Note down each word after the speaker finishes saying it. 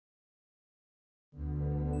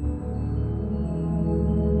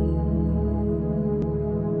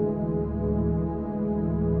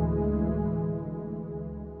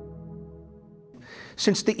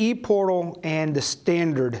Since the e-portal and the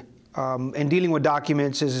standard in dealing with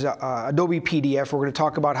documents is Adobe PDF, we're going to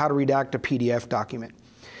talk about how to redact a PDF document.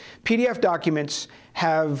 PDF documents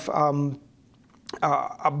have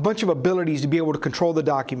a bunch of abilities to be able to control the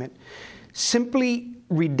document. Simply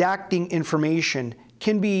redacting information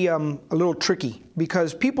can be a little tricky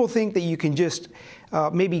because people think that you can just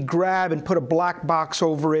maybe grab and put a black box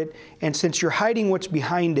over it, and since you're hiding what's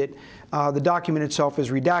behind it, the document itself is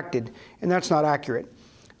redacted, and that's not accurate.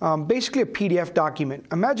 Basically a PDF document,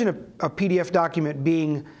 imagine a PDF document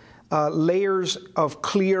being layers of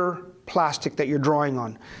clear plastic that you're drawing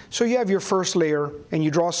on. So you have your first layer and you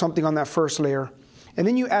draw something on that first layer, and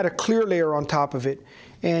then you add a clear layer on top of it,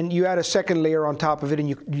 and you add a second layer on top of it, and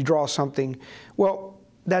you draw something. Well,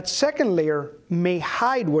 that second layer may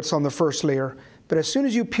hide what's on the first layer, but as soon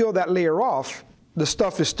as you peel that layer off, the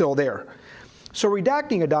stuff is still there. So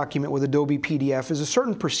redacting a document with Adobe PDF is a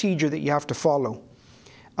certain procedure that you have to follow.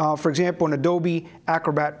 For example, in Adobe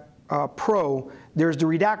Acrobat Pro, there's the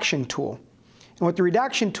redaction tool. And what the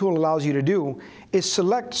redaction tool allows you to do is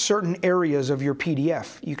select certain areas of your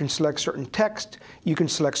PDF. You can select certain text, you can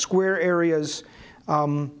select square areas,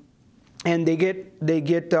 and they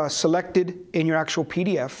get selected in your actual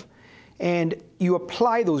PDF, and you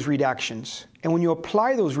apply those redactions. And when you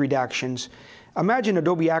apply those redactions, imagine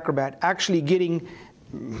Adobe Acrobat actually getting,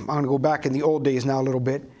 I'm going to go back in the old days now a little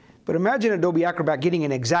bit, but imagine Adobe Acrobat getting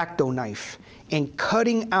an X-Acto knife and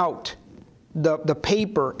cutting out the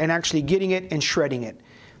paper and actually getting it and shredding it.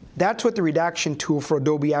 That's what the redaction tool for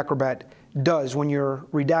Adobe Acrobat does when you're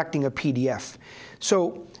redacting a PDF.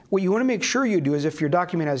 So what you want to make sure you do is if your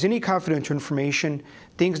document has any confidential information,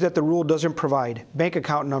 things that the rule doesn't provide, bank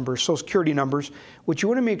account numbers, social security numbers, what you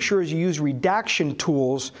want to make sure is you use redaction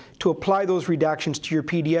tools to apply those redactions to your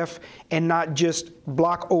PDF and not just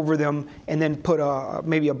block over them and then put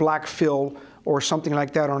maybe a black fill or something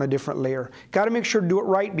like that on a different layer. Got to make sure to do it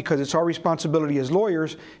right because it's our responsibility as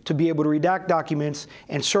lawyers to be able to redact documents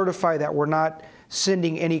and certify that we're not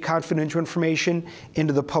sending any confidential information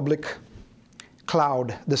into the public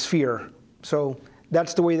cloud, the sphere. So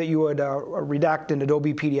that's the way that you would redact an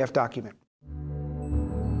Adobe PDF document.